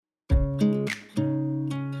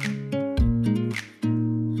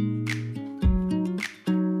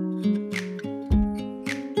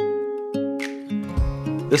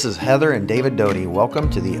This is Heather and David Doty. Welcome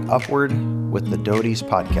to the Upward with the Doties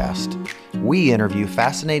podcast. We interview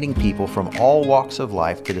fascinating people from all walks of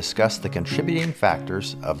life to discuss the contributing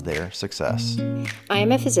factors of their success. I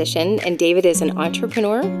am a physician, and David is an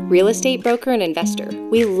entrepreneur, real estate broker, and investor.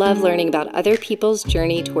 We love learning about other people's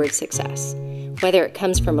journey towards success. Whether it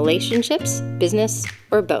comes from relationships, business,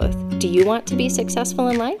 or both, do you want to be successful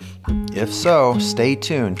in life? If so, stay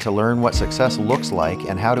tuned to learn what success looks like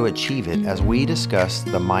and how to achieve it as we discuss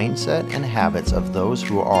the mindset and habits of those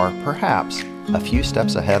who are perhaps a few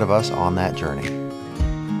steps ahead of us on that journey.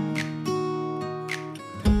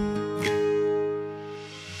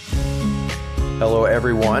 Hello,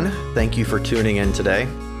 everyone. Thank you for tuning in today.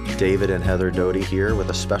 David and Heather Doty here with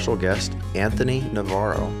a special guest, Anthony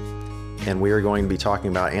Navarro. And we are going to be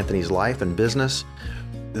talking about Anthony's life and business.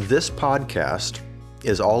 This podcast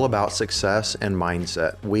is all about success and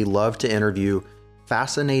mindset. We love to interview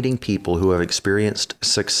fascinating people who have experienced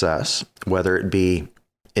success, whether it be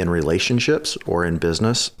in relationships or in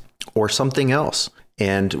business or something else.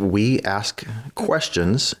 And we ask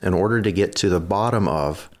questions in order to get to the bottom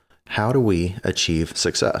of how do we achieve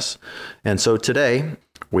success. And so today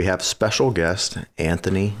we have special guest,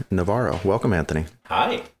 Anthony Navarro. Welcome, Anthony.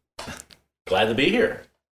 Hi. Glad to be here.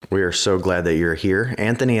 We are so glad that you're here.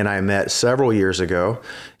 Anthony and I met several years ago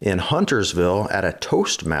in Huntersville at a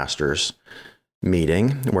Toastmasters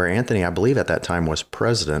meeting where Anthony, I believe at that time, was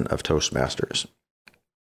president of Toastmasters.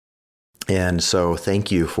 And so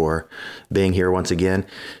thank you for being here once again.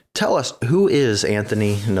 Tell us, who is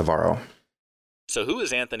Anthony Navarro? So who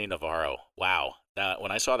is Anthony Navarro? Wow.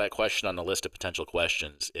 When I saw that question on the list of potential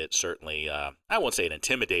questions, it certainly, I won't say it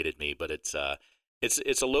intimidated me, but it's a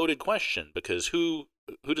loaded question because who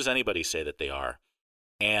does anybody say that they are?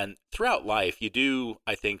 And throughout life, you do,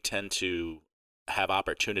 I think, tend to have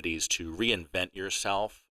opportunities to reinvent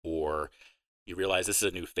yourself, or you realize this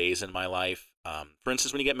is a new phase in my life. For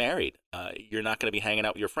instance, when you get married, you're not going to be hanging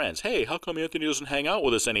out with your friends. Hey, how come Anthony doesn't hang out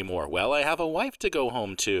with us anymore? Well, I have a wife to go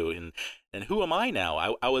home to, and who am I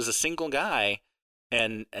now? I was a single guy,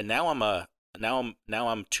 and now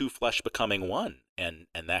I'm two flesh becoming one, and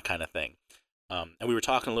that kind of thing. And we were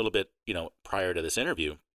talking a little bit, prior to this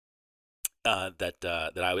interview, that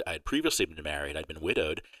I had previously been married. I'd been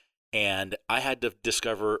widowed, and I had to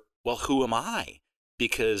discover, well, who am I?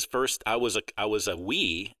 Because first I was a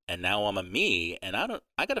we, and now I'm a me, and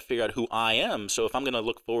I got to figure out who I am. So if I'm going to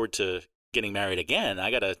look forward to getting married again, I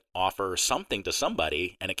got to offer something to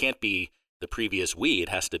somebody, and it can't be the previous we. It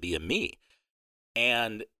has to be a me.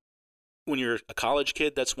 And when you're a college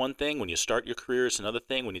kid, that's one thing. When you start your career, it's another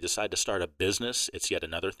thing. When you decide to start a business, it's yet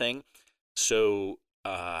another thing. So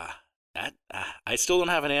I still don't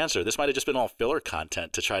have an answer. This might have just been all filler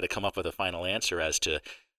content to try to come up with a final answer as to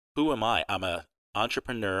who am I? I'm an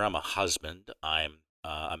entrepreneur. I'm a husband. I'm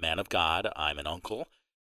a man of God. I'm an uncle.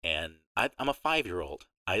 And I'm a 5-year-old.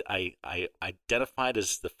 I identified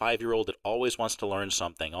as the 5-year-old that always wants to learn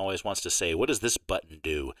something, always wants to say, what does this button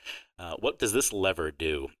do? What does this lever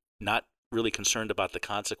do? Not really concerned about the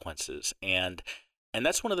consequences. And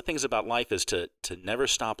that's one of the things about life is to never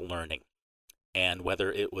stop learning. And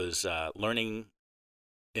whether it was learning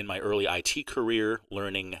in my early IT career,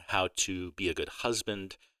 learning how to be a good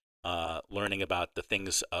husband, learning about the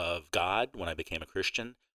things of God when I became a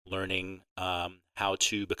Christian, learning how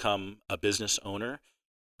to become a business owner.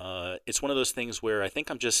 It's one of those things where I think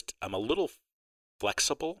I'm a little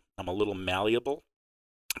flexible, I'm a little malleable,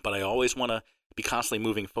 but I always want to be constantly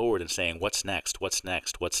moving forward and saying, what's next, what's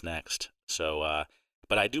next, what's next? So,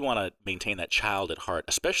 but I do want to maintain that child at heart,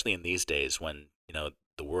 especially in these days when,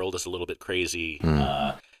 the world is a little bit crazy.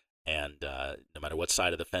 And no matter what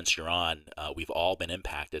side of the fence you're on, we've all been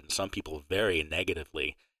impacted, and some people very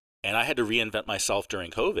negatively. And I had to reinvent myself during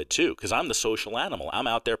COVID, too, because I'm the social animal. I'm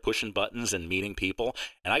out there pushing buttons and meeting people,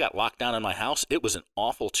 and I got locked down in my house. It was an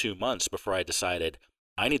awful 2 months before I decided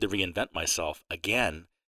I need to reinvent myself again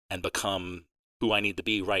and become who I need to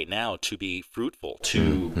be right now to be fruitful,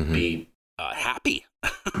 to be happy.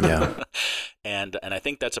 Yeah. And I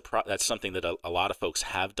think that's something that a lot of folks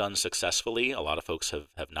have done successfully. A lot of folks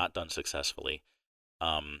have not done successfully.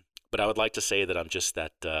 But I would like to say that I'm just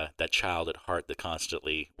that child at heart that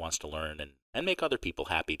constantly wants to learn and make other people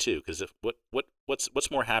happy too. Because what's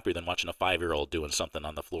more happy than watching a 5-year-old doing something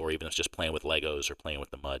on the floor, even if it's just playing with Legos or playing with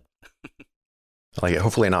the mud. Like,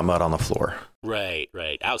 hopefully not mud on the floor. Right.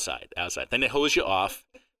 Outside. Then they hose you off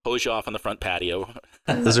on the front patio.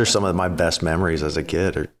 Those are some of my best memories as a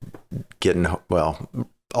kid, or getting,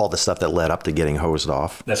 all the stuff that led up to getting hosed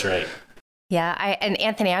off. That's right. Yeah, and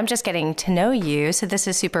Anthony, I'm just getting to know you, so this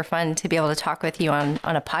is super fun to be able to talk with you on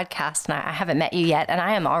a podcast. And I haven't met you yet, and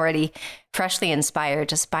I am already freshly inspired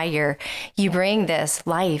just by you bring this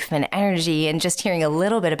life and energy, and just hearing a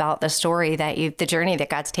little bit about the story the journey that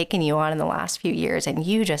God's taken you on in the last few years, and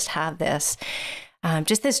you just have this.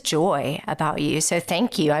 Just this joy about you. So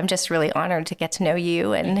thank you. I'm just really honored to get to know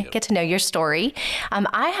you and get to know your story.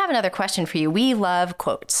 I have another question for you. We love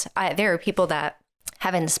quotes. There are people that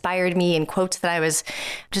have inspired me, and quotes that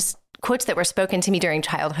quotes that were spoken to me during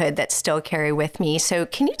childhood that still carry with me. So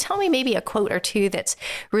can you tell me maybe a quote or two that's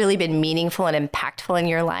really been meaningful and impactful in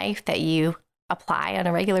your life that you apply on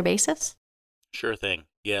a regular basis? Sure thing.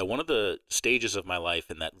 Yeah, one of the stages of my life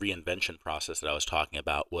in that reinvention process that I was talking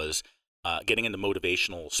about was getting into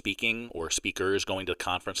motivational speaking or speakers, going to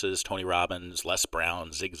conferences, Tony Robbins, Les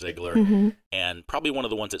Brown, Zig Ziglar. Mm-hmm. And probably one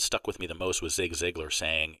of the ones that stuck with me the most was Zig Ziglar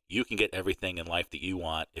saying, you can get everything in life that you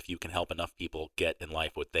want if you can help enough people get in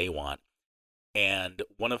life what they want. And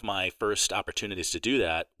one of my first opportunities to do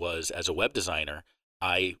that was as a web designer.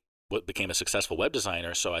 I became a successful web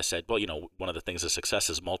designer. So I said, well, one of the things of success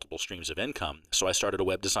is multiple streams of income. So I started a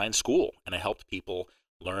web design school, and I helped people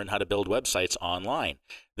learn how to build websites online.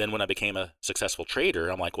 Then when I became a successful trader,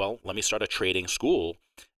 I'm like, well, let me start a trading school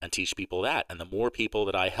and teach people that. And the more people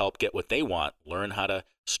that I help get what they want, learn how to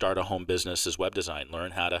start a home business as web design,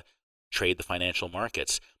 learn how to trade the financial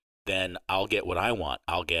markets, then I'll get what I want.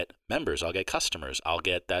 I'll get members, I'll get customers, I'll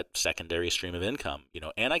get that secondary stream of income,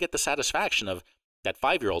 and I get the satisfaction of that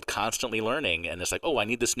 5-year-old constantly learning. And it's like, oh, I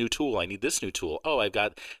need this new tool. I need this new tool. Oh, I've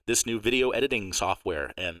got this new video editing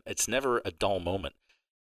software. And it's never a dull moment.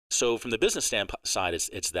 So from the business side,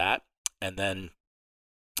 it's that. And then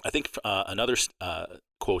I think another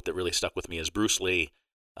quote that really stuck with me is Bruce Lee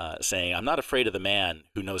saying, I'm not afraid of the man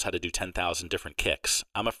who knows how to do 10,000 different kicks.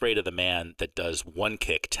 I'm afraid of the man that does one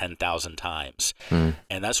kick 10,000 times. And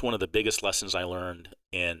that's one of the biggest lessons I learned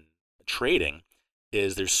in trading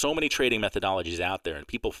is there's so many trading methodologies out there, and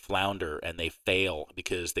people flounder and they fail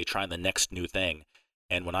because they try the next new thing.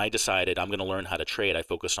 And when I decided I'm going to learn how to trade, I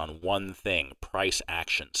focused on one thing: price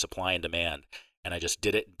action, supply and demand. And I just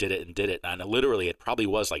did it. And literally, it probably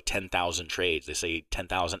was like 10,000 trades. They say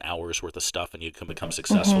 10,000 hours worth of stuff, and you can become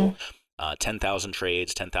successful. 10,000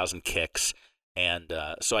 trades, 10,000 kicks. And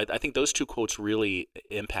so I think those two quotes really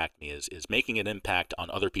impact me, is making an impact on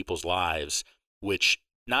other people's lives, which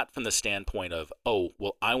not from the standpoint of, oh,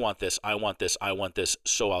 well, I want this,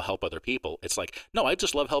 so I'll help other people. It's like, no, I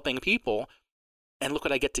just love helping people. And look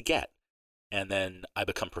what I get to get. And then I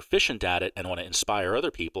become proficient at it and want to inspire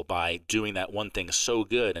other people by doing that one thing so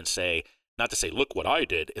good, and say, not to say, look what I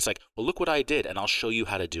did. It's like, well, look what I did, and I'll show you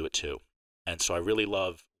how to do it too. And so I really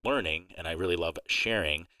love learning, and I really love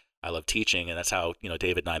sharing. I love teaching, and that's how,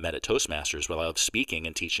 David and I met at Toastmasters. Well, I love speaking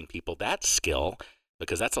and teaching people that skill,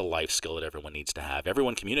 because that's a life skill that everyone needs to have.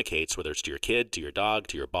 Everyone communicates, whether it's to your kid, to your dog,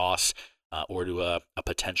 to your boss, or to a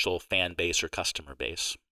potential fan base or customer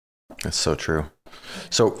base. That's so true.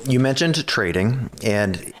 So you mentioned trading,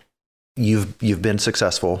 and you've been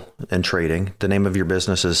successful in trading. The name of your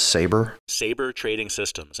business is Sabre? Sabre Trading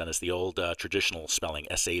Systems, and it's the old traditional spelling,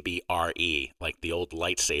 S-A-B-R-E, like the old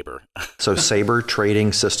lightsaber. So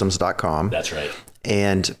sabretradingsystems.com. That's right.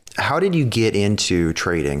 And how did you get into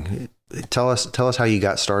trading? Tell us how you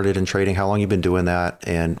got started in trading, how long you've been doing that,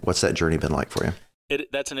 and what's that journey been like for you?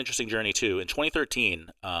 That's an interesting journey too. In 2013,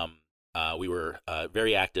 we were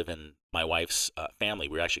very active in my wife's family.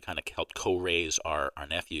 We actually kind of helped co-raise our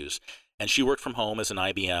nephews. And she worked from home as an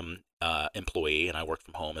IBM employee, and I worked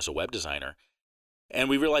from home as a web designer. And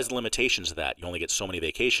we realized the limitations of that. You only get so many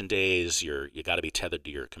vacation days. You got to be tethered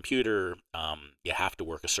to your computer. You have to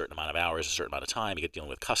work a certain amount of hours, a certain amount of time. You get dealing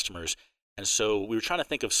with customers. And so we were trying to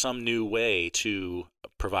think of some new way to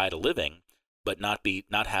provide a living, but not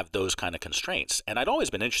have those kind of constraints. And I'd always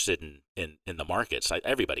been interested in the markets.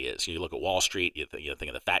 Everybody is. You look at Wall Street, you think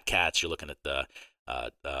of the fat cats. You're looking at the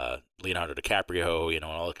Leonardo DiCaprio, and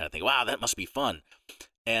all that kind of thing. Wow, that must be fun.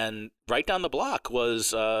 And right down the block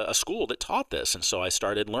was a school that taught this, and so I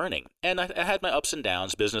started learning. And I had my ups and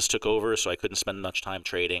downs. Business took over, so I couldn't spend much time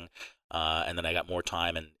trading. And then I got more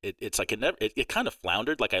time, and it's like it kind of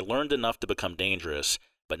floundered. Like I learned enough to become dangerous,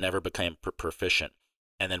 but never became proficient.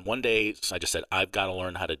 And then one day I just said, I've got to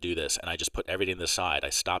learn how to do this. And I just put everything aside.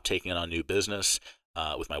 I stopped taking on new business.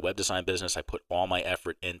 With my web design business, I put all my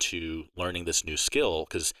effort into learning this new skill,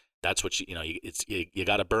 because that's what you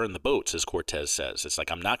got to burn the boats, as Cortez says. It's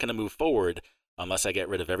like, I'm not going to move forward unless I get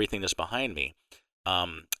rid of everything that's behind me.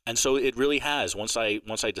 And so it really has, once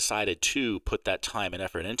I decided to put that time and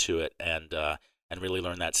effort into it and really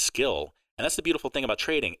learn that skill. And that's the beautiful thing about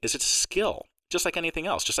trading, is it's a skill. just like anything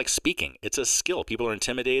else, just like speaking. It's a skill. People are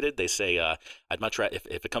intimidated. They say, I'd much rather,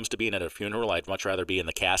 if it comes to being at a funeral, I'd much rather be in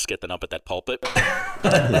the casket than up at that pulpit.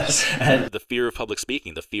 Yes. And the fear of public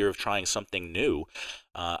speaking, the fear of trying something new,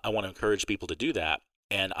 I want to encourage people to do that.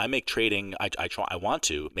 And I make trading, I want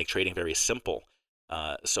to make trading very simple.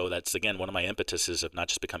 So that's, again, one of my impetuses of not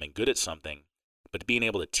just becoming good at something, but being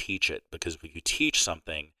able to teach it. Because if you teach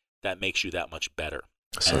something, that makes you that much better.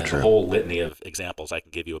 So and true. A whole litany of examples I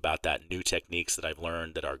can give you about that, new techniques that I've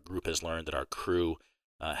learned, that our group has learned, that our crew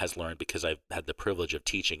has learned, because I've had the privilege of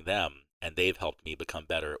teaching them, and they've helped me become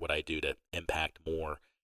better at what I do to impact more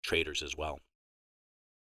traders as well.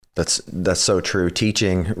 That's so true.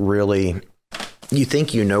 Teaching really, you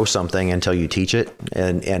think you know something until you teach it.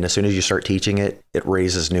 And as soon as you start teaching it, it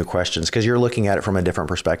raises new questions because you're looking at it from a different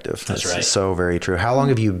perspective. That's right. So very true. How long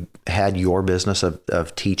have you had your business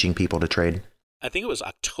of teaching people to trade? I think it was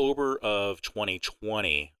October of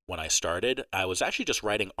 2020 when I started. I was actually just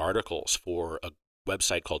writing articles for a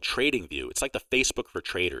website called TradingView. It's like the Facebook for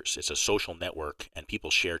traders. It's a social network, and people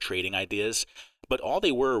share trading ideas. But all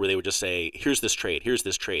they would just say, here's this trade, here's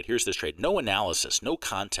this trade, here's this trade. No analysis, no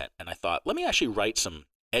content. And I thought, let me actually write some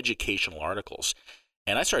educational articles.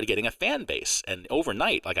 And I started getting a fan base. And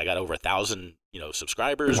overnight, like I got over 1,000,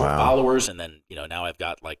 subscribers or followers. And then, now I've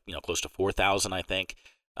got close to 4,000, I think.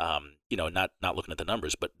 Not looking at the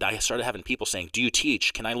numbers, but I started having people saying, do you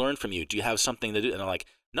teach? Can I learn from you? Do you have something to do? And I'm like,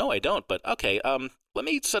 no, I don't. But okay, let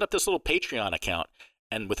me set up this little Patreon account.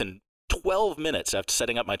 And within 12 minutes after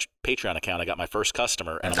setting up my Patreon account, I got my first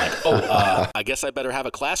customer. And I'm like, I guess I better have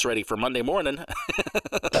a class ready for Monday morning.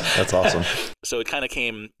 That's awesome. So it kind of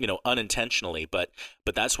came, unintentionally, but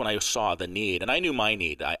that's when I saw the need. And I knew my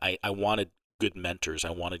need. I wanted good mentors.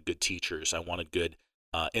 I wanted good teachers. I wanted good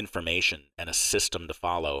information and a system to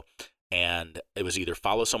follow. And it was either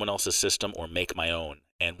follow someone else's system or make my own.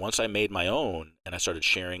 And once I made my own and I started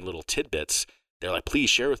sharing little tidbits, they're like, please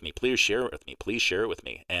share with me, please share it with me, please share it with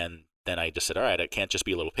me. And then I just said, all right, I can't just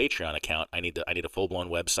be a little Patreon account. I need a full-blown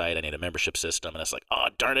website. I need a membership system. And it's like, oh,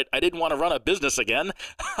 darn it, I didn't want to run a business again.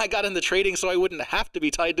 I got into trading so I wouldn't have to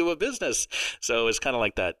be tied to a business. So it's kind of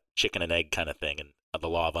like that chicken and egg kind of thing, and the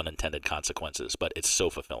law of unintended consequences. But it's so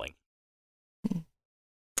fulfilling.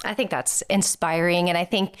 I think that's inspiring. And I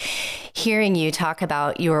think hearing you talk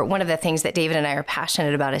about one of the things that David and I are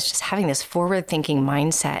passionate about is just having this forward-thinking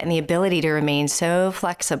mindset and the ability to remain so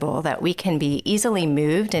flexible that we can be easily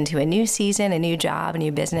moved into a new season, a new job, a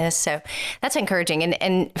new business. So that's encouraging.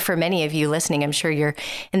 And for many of you listening, I'm sure you're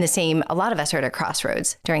in the same, a lot of us are at a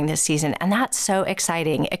crossroads during this season. And that's so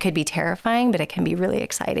exciting. It could be terrifying, but it can be really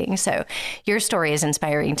exciting. So your story is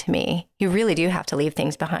inspiring to me. You really do have to leave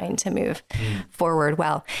things behind to move forward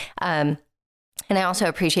well. And I also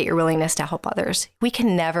appreciate your willingness to help others. We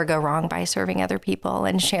can never go wrong by serving other people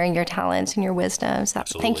and sharing your talents and your wisdom. So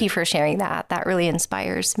thank you for sharing that. That really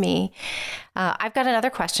inspires me. I've got another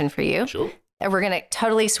question for you. Sure. We're going to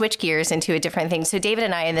totally switch gears into a different thing. So David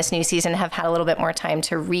and I in this new season have had a little bit more time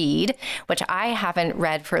to read, which I haven't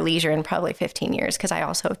read for leisure in probably 15 years because I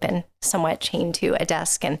also have been somewhat chained to a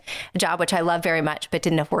desk and a job, which I love very much, but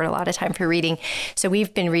didn't afford a lot of time for reading. So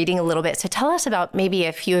we've been reading a little bit. So tell us about maybe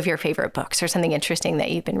a few of your favorite books or something interesting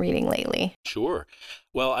that you've been reading lately. Sure.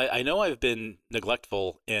 Well, I know I've been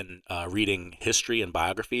neglectful in reading history and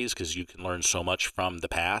biographies because you can learn so much from the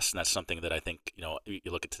past. And that's something that I think, you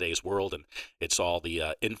look at today's world and it's all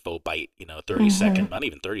the info bite, 30-second, not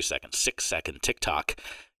even 30 seconds, 6-second TikTok,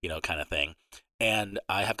 kind of thing. And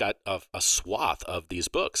I have got a swath of these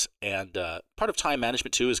books. And part of time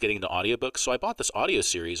management, too, is getting into audiobooks. So I bought this audio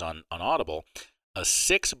series on Audible, a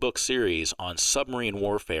 6-book series on submarine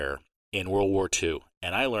warfare in World War II.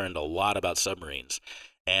 And I learned a lot about submarines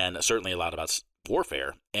and certainly a lot about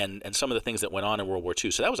warfare and some of the things that went on in World War II.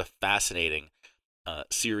 So that was a fascinating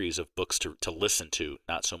series of books to listen to,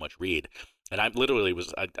 not so much read. And I literally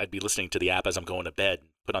I'd be listening to the app as I'm going to bed,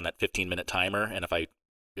 put on that 15-minute timer. And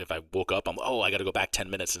if I woke up, I got to go back 10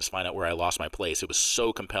 minutes and just find out where I lost my place. It was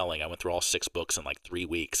so compelling. I went through all 6 books in like 3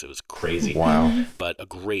 weeks. It was crazy. Wow. But a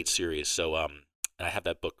great series. So and I have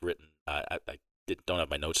that book written. I don't have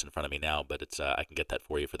my notes in front of me now, but it's I can get that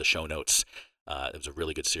for you for the show notes. It was a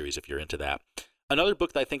really good series if you're into that. Another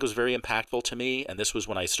book that I think was very impactful to me, and this was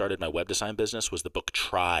when I started my web design business, was the book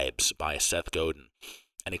Tribes by Seth Godin.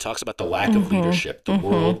 And he talks about the lack of leadership. The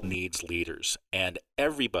world needs leaders. And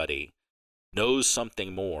everybody knows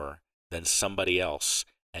something more than somebody else,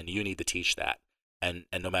 and you need to teach that. And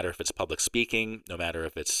no matter if it's public speaking, no matter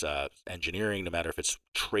if it's engineering, no matter if it's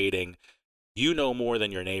trading, you know more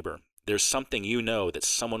than your neighbor. There's something that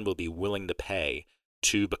someone will be willing to pay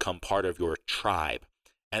to become part of your tribe.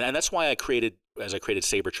 And that's why as I created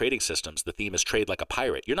Sabre Trading Systems, the theme is trade like a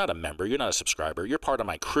pirate. You're not a member. You're not a subscriber. You're part of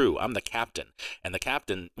my crew. I'm the captain. And the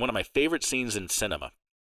captain, one of my favorite scenes in cinema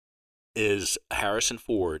is Harrison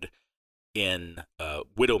Ford in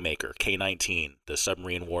Widowmaker, K-19, the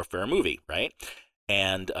submarine warfare movie, right?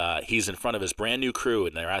 And he's in front of his brand new crew,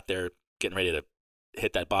 and they're out there getting ready to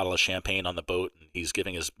hit that bottle of champagne on the boat, and he's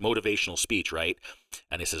giving his motivational speech, right?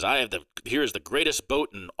 And he says, here's the greatest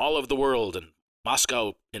boat in all of the world, and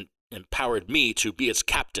Moscow empowered me to be its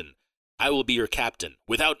captain. I will be your captain.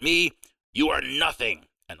 Without me, you are nothing.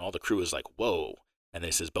 And all the crew is like, whoa. And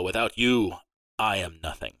he says, but without you, I am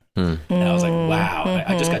nothing. And I was like, wow.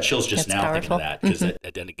 I just got chills just That's now powerful. thinking of that, because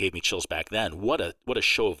it gave me chills back then. What a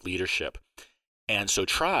show of leadership. And so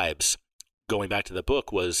Tribes, going back to the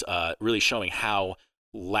book, was really showing how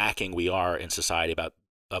lacking we are in society about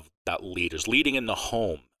leaders. Leading in the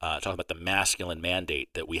home, talking about the masculine mandate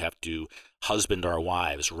that we have to husband our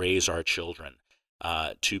wives, raise our children,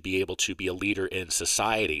 to be able to be a leader in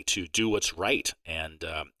society, to do what's right, and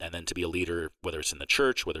then to be a leader, whether it's in the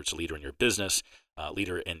church, whether it's a leader in your business,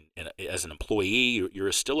 leader as an employee.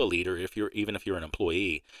 You're still a leader even if you're an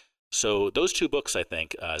employee. So those two books, I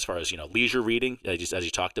think, as far as leisure reading, as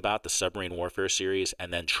you talked about, the Submarine Warfare series,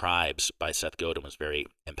 and then Tribes by Seth Godin was very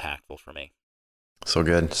impactful for me. So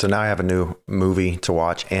good. So now I have a new movie to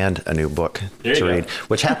watch and a new book to read, go.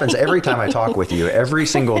 which happens every time I talk with you. Every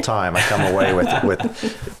single time I come away with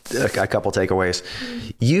a couple takeaways.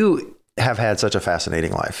 You have had such a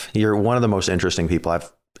fascinating life. You're one of the most interesting people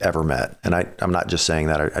I've ever met. And I'm not just saying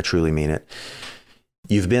that, I truly mean it.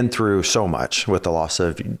 You've been through so much with the loss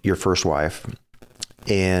of your first wife,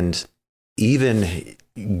 and even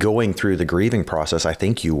going through the grieving process. I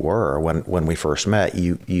think you were when we first met.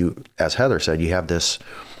 You, as Heather said, you have this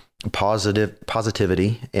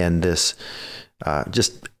positivity and this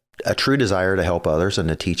just a true desire to help others and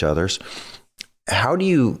to teach others.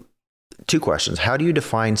 Two questions. How do you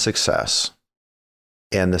define success?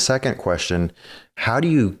 And the second question, how do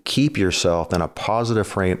you keep yourself in a positive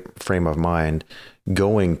frame of mind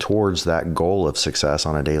going towards that goal of success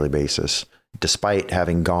on a daily basis, despite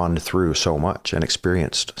having gone through so much and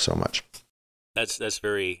experienced so much? That's a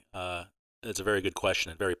very good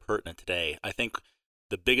question and very pertinent today. I think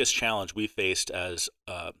the biggest challenge we faced as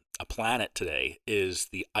a planet today is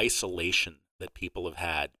the isolation that people have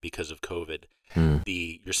had because of COVID.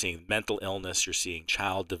 You're seeing mental illness, you're seeing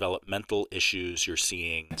child developmental issues, you're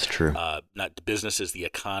seeing It's true. Not businesses, the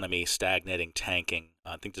economy stagnating, tanking.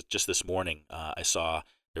 I think just this morning I saw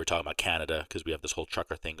they were talking about Canada, because we have this whole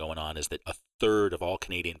trucker thing going on, is that a third of all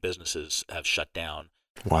Canadian businesses have shut down,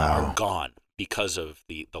 are gone because of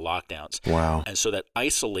the lockdowns. Wow. And so that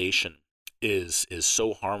isolation is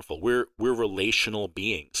so harmful. We're relational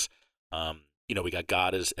beings. We got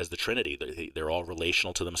God as the Trinity. They're all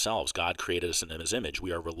relational to themselves. God created us in His image.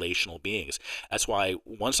 We are relational beings. That's why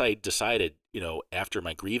once I decided, after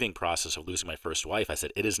my grieving process of losing my first wife, I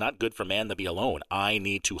said, it is not good for man to be alone. I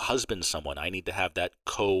need to husband someone. I need to have that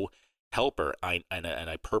co-helper. And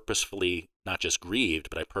I purposefully not just grieved,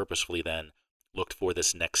 but I purposefully then looked for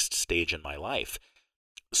this next stage in my life.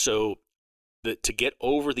 So to get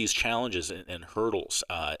over these challenges and hurdles,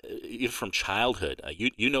 even from childhood,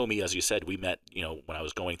 you know me, as you said, we met, when I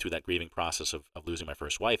was going through that grieving process of losing my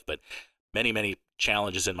first wife, but many, many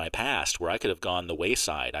challenges in my past where I could have gone the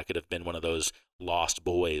wayside. I could have been one of those lost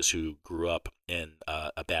boys who grew up in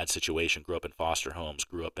a bad situation, grew up in foster homes,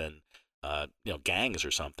 grew up in, gangs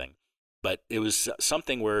or something. But it was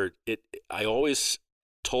something where I always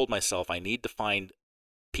told myself I need to find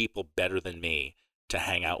people better than me to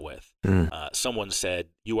hang out with. Someone said,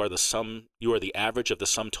 you are the average of the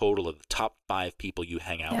sum total of the top 5 people you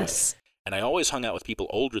hang out with. And I always hung out with people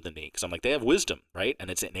older than me, because I'm like, they have wisdom, right?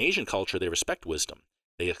 And it's in Asian culture, they respect wisdom.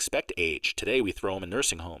 They expect age. Today we throw them in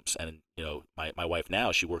nursing homes. And, my wife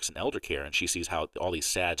now, she works in elder care, and she sees how all these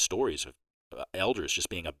sad stories of elders just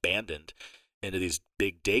being abandoned into these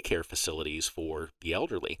big daycare facilities for the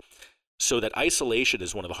elderly. So that isolation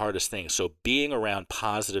is one of the hardest things. So being around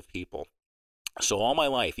positive people. So all my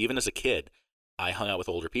life, even as a kid, I hung out with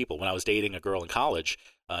older people. When I was dating a girl in college,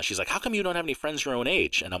 she's like, how come you don't have any friends your own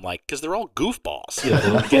age? And I'm like, because they're all goofballs.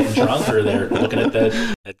 They're getting drunk, or they're looking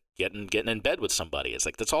at getting in bed with somebody. It's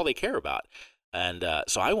like, that's all they care about. And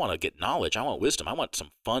so I want to get knowledge. I want wisdom. I want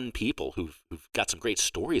some fun people who've got some great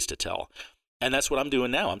stories to tell. And that's what I'm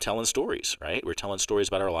doing now. I'm telling stories, right? We're telling stories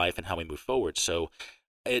about our life and how we move forward. So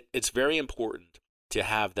it's very important to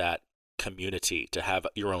have that community, to have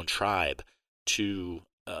your own tribe, to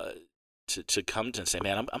come to and say,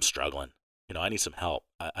 man, I'm struggling. I need some help.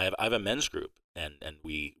 I have a men's group and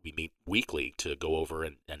we meet weekly to go over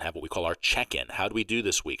and have what we call our check-in. How do we do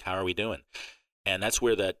this week? How are we doing? And that's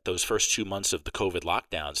where those first 2 months of the COVID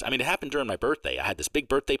lockdowns, I mean, it happened during my birthday. I had this big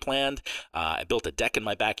birthday planned. I built a deck in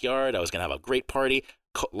my backyard. I was going to have a great party.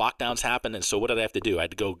 Lockdowns happened. And so what did I have to do? I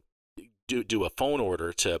had to go do a phone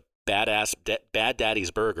order to Bad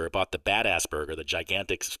Daddy's Burger. I bought the Badass Burger, the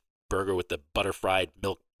gigantic burger with the butter fried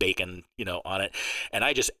milk bacon, on it. And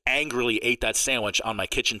I just angrily ate that sandwich on my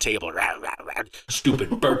kitchen table. Rah, rah, rah.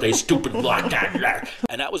 Stupid birthday, stupid lockdown. Rah.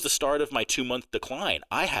 And that was the start of my 2-month decline.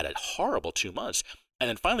 I had a horrible 2 months. And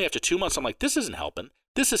then finally after 2 months, I'm like, this isn't helping.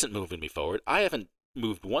 This isn't moving me forward. I haven't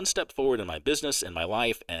moved one step forward in my business, in my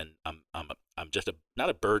life. And I'm just not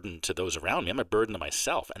a burden to those around me. I'm a burden to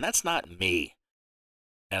myself. And that's not me.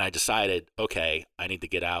 And I decided, okay, I need to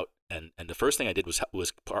get out. And the first thing I did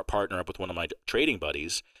was partner up with one of my trading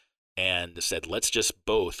buddies and said, let's just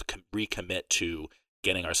both recommit to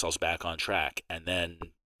getting ourselves back on track. And then,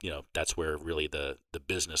 that's where really the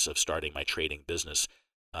business of starting my trading business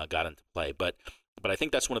got into play. But I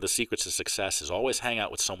think that's one of the secrets of success is always hang out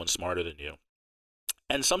with someone smarter than you.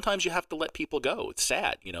 And sometimes you have to let people go. It's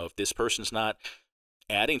sad. If this person's not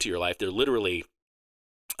adding to your life, they're literally,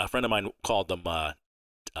 a friend of mine called them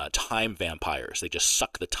time vampires. They just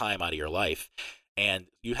suck the time out of your life. And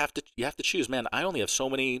you have to choose, man, I only have so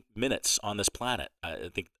many minutes on this planet. I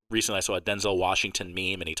think recently I saw a Denzel Washington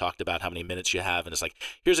meme and he talked about how many minutes you have. And it's like,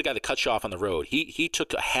 here's a guy that cuts you off on the road. He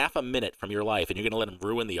took a half a minute from your life and you're going to let him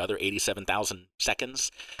ruin the other 87,000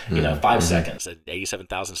 seconds, 5 seconds,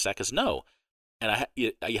 87,000 seconds. No. And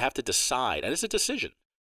you have to decide. And it's a decision.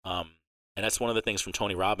 And that's one of the things from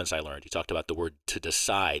Tony Robbins I learned. He talked about the word to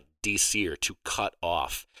decide, de-sear, to cut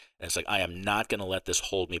off. And it's like, I am not going to let this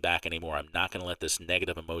hold me back anymore. I'm not going to let this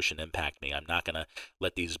negative emotion impact me. I'm not going to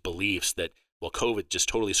let these beliefs that, well, COVID just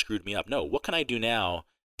totally screwed me up. No, what can I do now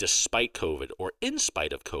despite COVID or in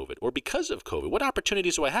spite of COVID or because of COVID? What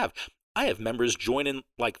opportunities do I have? I have members joining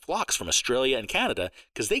like flocks from Australia and Canada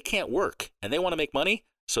because they can't work and they want to make money,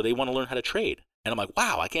 so they want to learn how to trade. And I'm like,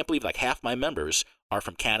 wow, I can't believe like half my members are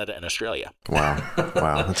from Canada and Australia. Wow.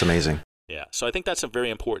 Wow. That's amazing. Yeah. So I think that's very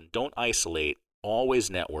important. Don't isolate. Always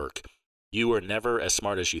network. You are never as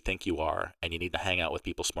smart as you think you are, and you need to hang out with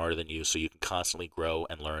people smarter than you so you can constantly grow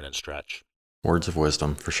and learn and stretch. Words of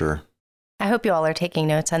wisdom, for sure. I hope you all are taking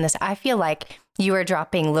notes on this. I feel like you are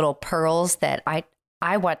dropping little pearls that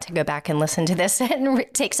I want to go back and listen to this and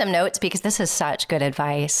take some notes because this is such good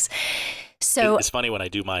advice. So it's funny when I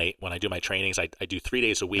do my trainings, I do 3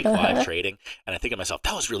 days a week live trading, and I think to myself,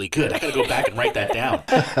 that was really good. I got to go back and write that down.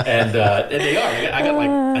 And they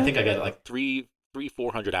are. I think I got like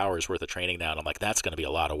 400 hours worth of training now, and I'm like, that's going to be a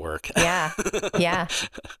lot of work. Yeah.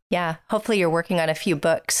 Hopefully you're working on a few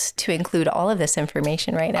books to include all of this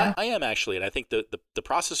information right now. I am actually, and I think the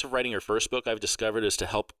process of writing your first book I've discovered is to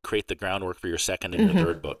help create the groundwork for your second and your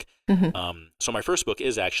third book. So my first book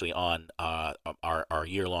is actually on our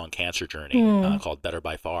year-long cancer journey called Better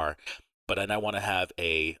by Far. But then I want to have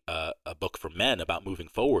a book for men about moving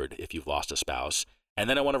forward if you've lost a spouse. And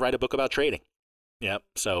then I want to write a book about trading. Yep.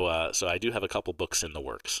 So I do have a couple books in the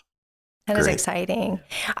works. That is exciting.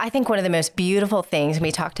 I think one of the most beautiful things, and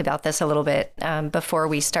we talked about this a little bit before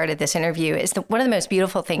we started this interview, is one of the most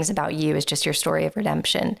beautiful things about you is just your story of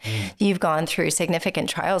redemption. You've gone through significant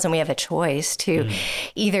trials, and we have a choice to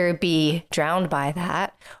either be drowned by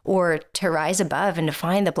that or to rise above and to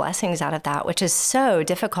find the blessings out of that, which is so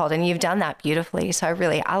difficult. And you've done that beautifully. So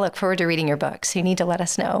I look forward to reading your books. You need to let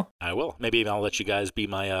us know. I will. Maybe I'll let you guys be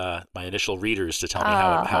my my initial readers to tell me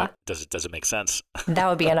how does it make sense. That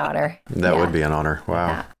would be an honor. That would be an honor.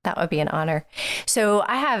 Wow. That would be an honor. So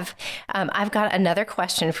I've got another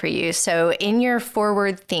question for you. So in your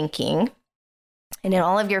forward thinking and in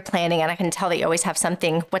all of your planning, and I can tell that you always have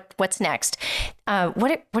something, what's next?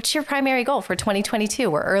 What's your primary goal for 2022?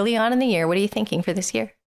 We're early on in the year. What are you thinking for this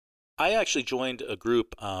year? I actually joined a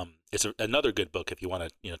group. It's another good book if you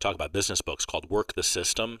want to talk about business books called Work the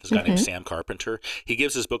System. There's a guy named Sam Carpenter. He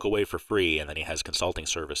gives his book away for free, and then he has consulting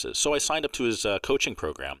services. So I signed up to his coaching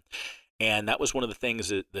program. And that was one of the things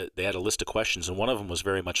that they had a list of questions, and one of them was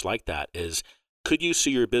very much like that, is could you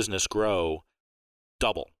see your business grow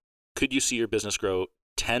double? Could you see your business grow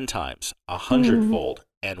 10 times, 100-fold?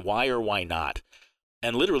 And why or why not?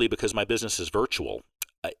 And literally, because my business is virtual,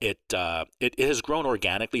 it has grown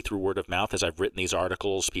organically through word of mouth as I've written these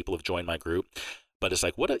articles. People have joined my group. But it's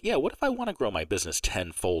like, what if I want to grow my business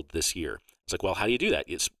 10-fold this year? It's like, well, how do you do that?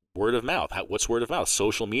 It's word of mouth. What's word of mouth?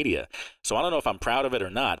 Social media. So I don't know if I'm proud of it or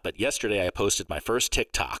not, but yesterday I posted my first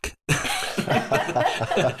TikTok.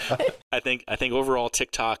 I think overall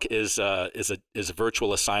TikTok is a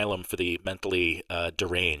virtual asylum for the mentally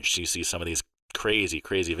deranged. You see some of these crazy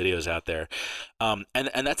videos out there. And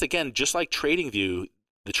that's, again, just like TradingView.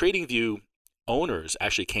 The TradingView owners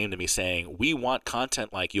actually came to me saying, we want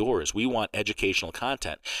content like yours. We want educational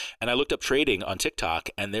content. And I looked up trading on TikTok,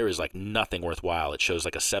 and there is like nothing worthwhile. It shows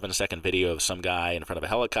like a 7-second video of some guy in front of a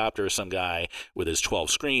helicopter, some guy with his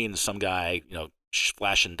 12 screens, some guy,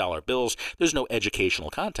 flashing dollar bills. There's no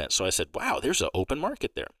educational content. So I said, wow, there's an open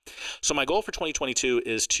market there. So my goal for 2022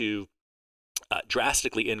 is to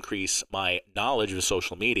drastically increase my knowledge of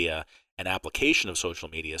social media and application of social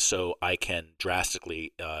media, so I can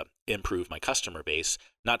drastically improve my customer base,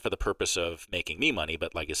 not for the purpose of making me money,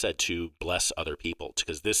 but like I said, to bless other people,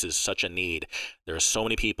 because this is such a need. There are so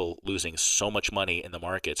many people losing so much money in the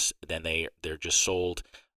markets, then they're just sold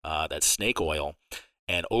that snake oil.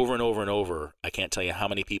 And over, I can't tell you how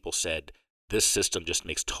many people said, this system just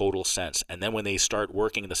makes total sense. And then when they start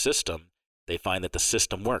working the system, they find that the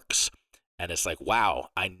system works. And it's like, wow,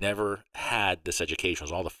 I never had this education. It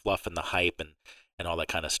was all the fluff and the hype and all that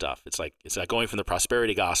kind of stuff. It's like going from the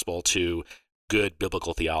prosperity gospel to good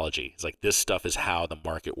biblical theology. It's like, this stuff is how the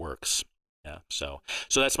market works. Yeah. So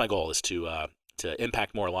that's my goal, is to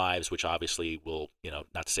impact more lives, which obviously will,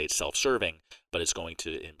 not to say it's self-serving, but it's going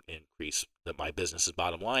to increase my business's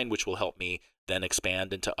bottom line, which will help me then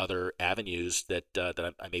expand into other avenues that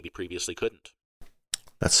I maybe previously couldn't.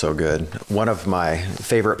 That's so good. One of my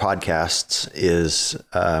favorite podcasts is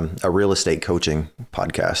a real estate coaching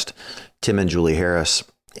podcast, Tim and Julie Harris.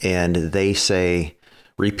 And they say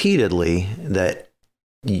repeatedly that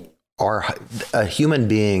a human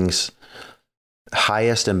being's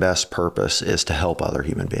highest and best purpose is to help other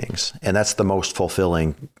human beings. And that's the most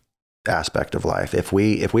fulfilling aspect of life. If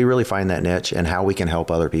we really find that niche and how we can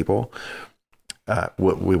help other people,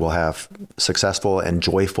 we will have successful and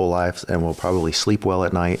joyful lives, and we'll probably sleep well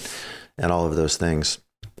at night and all of those things.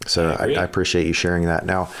 So I appreciate you sharing that.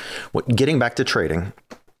 Now, getting back to trading,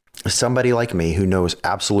 somebody like me who knows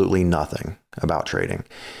absolutely nothing about trading,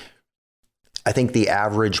 I think the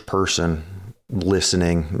average person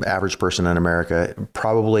listening, average person in America,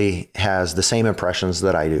 probably has the same impressions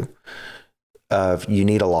that I do. You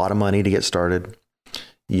need a lot of money to get started.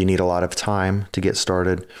 You need a lot of time to get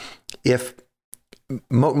started. If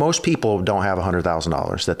most people don't have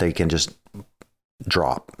 $100,000 that they can just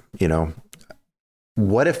drop,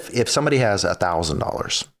 what if somebody has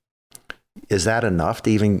 $1,000? Is that enough to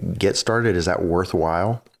even get started? Is that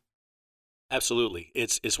worthwhile? Absolutely.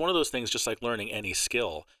 It's one of those things, just like learning any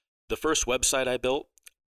skill. The first website I built,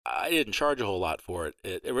 I didn't charge a whole lot for it.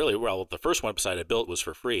 The first website I built was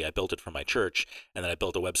for free. I built it for my church, and then I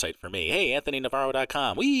built a website for me. Hey,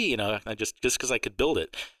 AnthonyNavarro.com. I just because I could build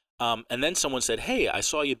it. And then someone said, hey, I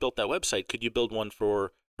saw you built that website. Could you build one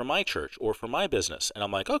for my church or for my business? And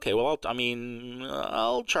I'm like, okay, well,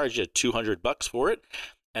 I'll charge you $200 for it.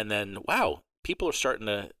 And then, wow, people are starting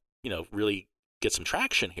to, really get some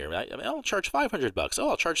traction here. I'll charge $500. Oh,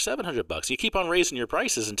 I'll charge $700. You keep on raising your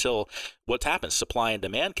prices until what happens? Supply and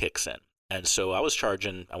demand kicks in. And so I was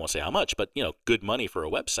charging, I won't say how much, but, good money for a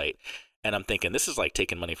website. And I'm thinking, this is like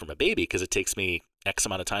taking money from a baby, because it takes me X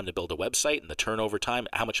amount of time to build a website, and the turnover time,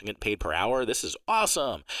 how much I'm getting paid per hour. This is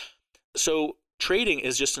awesome. So trading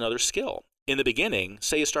is just another skill. In the beginning,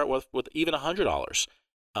 say you start with even $100.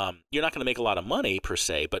 You're not going to make a lot of money per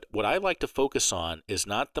se, but what I like to focus on is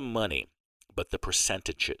not the money, but the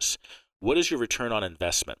percentages. What is your return on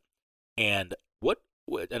investment? And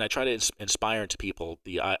and I try to inspire into people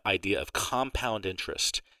the idea of compound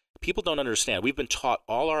interest. People don't understand. We've been taught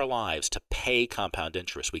all our lives to pay compound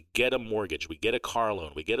interest. We get a mortgage, we get a car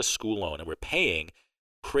loan, we get a school loan, and we're paying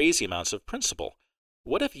crazy amounts of principal.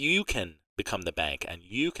 What if you can become the bank and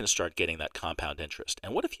you can start getting that compound interest?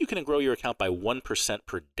 And what if you can grow your account by 1%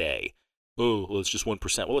 per day? Oh, well, it's just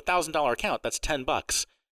 1%. Well, $1,000 account, that's $10.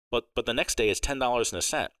 But the next day it's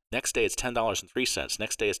 $10.01. Next day it's $10.03.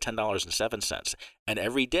 Next day it's $10.07. And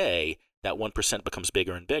every day that 1% becomes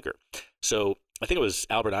bigger and bigger. So I think it was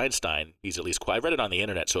Albert Einstein. He's at least I read it on the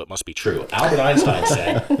internet, so it must be true. Albert Einstein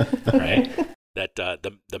said, right, that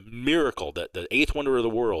the miracle, that the eighth wonder of the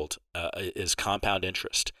world is compound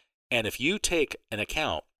interest. And if you take an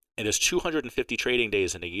account, and there's 250 trading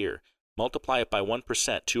days in a year, multiply it by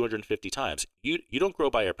 1%, 250 times, you don't grow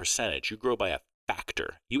by a percentage, you grow by a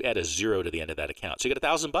factor. You add a zero to the end of that account. So you get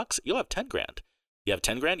 $1,000, you'll have 10 grand. You have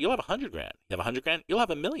 10 grand, you'll have 100 grand. You have 100 grand, you'll have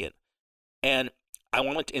 $1 million. And I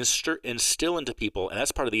want to instill into people, and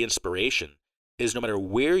that's part of the inspiration, is no matter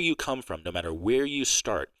where you come from, no matter where you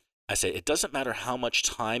start, I say it doesn't matter how much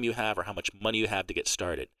time you have or how much money you have to get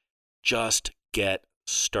started. Just get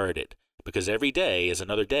started, because every day is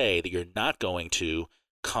another day that you're not going to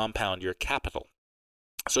compound your capital.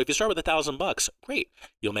 So if you start with $1,000, great.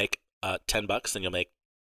 You'll make $10, then you'll make,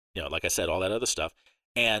 like I said, all that other stuff,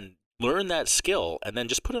 and learn that skill, and then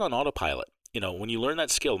just put it on autopilot. When you learn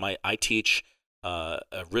that skill, I teach a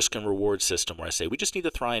risk and reward system where I say we just need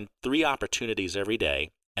to find 3 opportunities every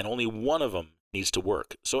day, and only one of them needs to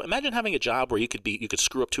work. So imagine having a job where you could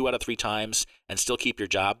screw up 2 out of 3 times and still keep your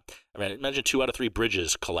job. I mean, imagine 2 out of 3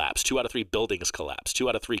 bridges collapse, 2 out of 3 buildings collapse, 2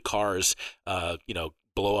 out of 3 cars,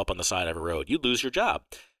 blow up on the side of a road. You'd lose your job.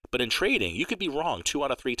 But in trading, you could be wrong 2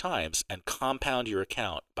 out of 3 times and compound your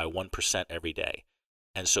account by 1% every day.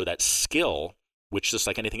 And so that skill, which just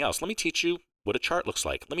like anything else, let me teach you what a chart looks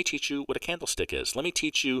like. Let me teach you what a candlestick is. Let me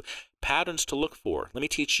teach you patterns to look for. Let me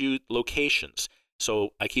teach you locations.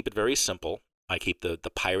 So I keep it very simple. I keep the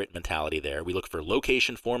pirate mentality there. We look for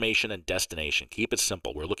location, formation, and destination. Keep it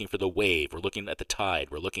simple. We're looking for the wave. We're looking at the tide.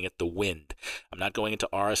 We're looking at the wind. I'm not going into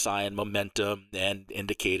RSI and momentum and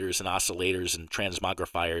indicators and oscillators and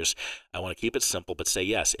transmogrifiers. I want to keep it simple, but say,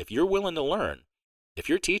 yes, if you're willing to learn, if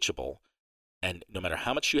you're teachable, and no matter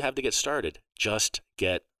how much you have to get started, just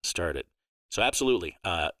get started. So absolutely,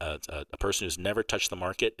 a person who's never touched the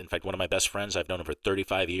market. In fact, one of my best friends, I've known him for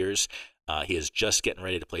 35 years. He is just getting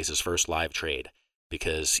ready to place his first live trade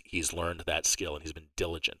because he's learned that skill and he's been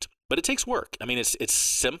diligent. But it takes work. I mean, it's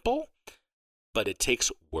simple, but it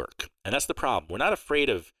takes work, and that's the problem. We're not afraid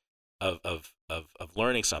of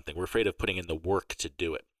learning something. We're afraid of putting in the work to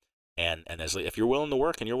do it. And if you're willing to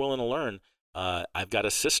work and you're willing to learn, I've got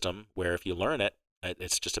a system where if you learn it,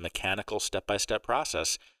 it's just a mechanical step-by-step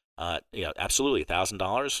process. Absolutely,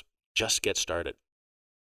 $1,000, just get started.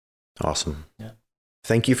 Awesome. Yeah.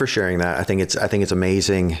 Thank you for sharing that. I think it's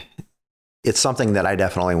amazing. It's something that I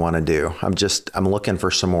definitely want to do. I'm looking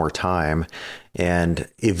for some more time, and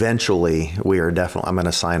eventually I'm going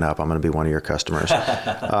to sign up. I'm going to be one of your customers.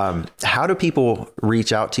 How do people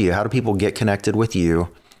reach out to you? How do people get connected with you?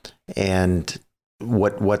 And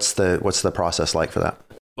what's the process like for that?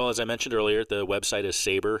 Well, as I mentioned earlier, the website is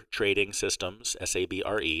Sabre Trading Systems,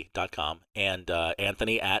 Sabre.com, and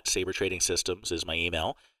Anthony at Sabre Trading Systems is my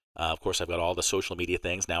email. Of course, I've got all the social media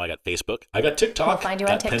things. Now I got Facebook, I got TikTok, we'll find you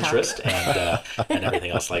on TikTok. Pinterest, and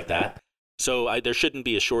everything else like that. So there shouldn't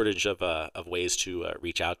be a shortage of ways to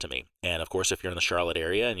reach out to me. And of course, if you're in the Charlotte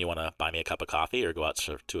area and you want to buy me a cup of coffee or go out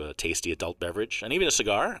to a tasty adult beverage and even a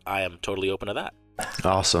cigar, I am totally open to that.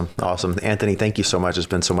 Awesome. Anthony, thank you so much. It's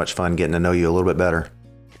been so much fun getting to know you a little bit better.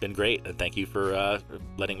 It's been great. And thank you for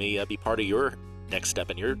letting me be part of your next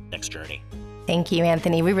step in your next journey. Thank you,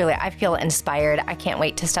 Anthony. I feel inspired. I can't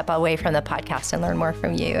wait to step away from the podcast and learn more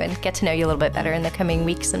from you and get to know you a little bit better in the coming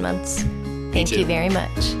weeks and months. Thank you very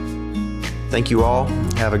much. Thank you all.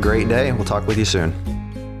 Have a great day. We'll talk with you soon.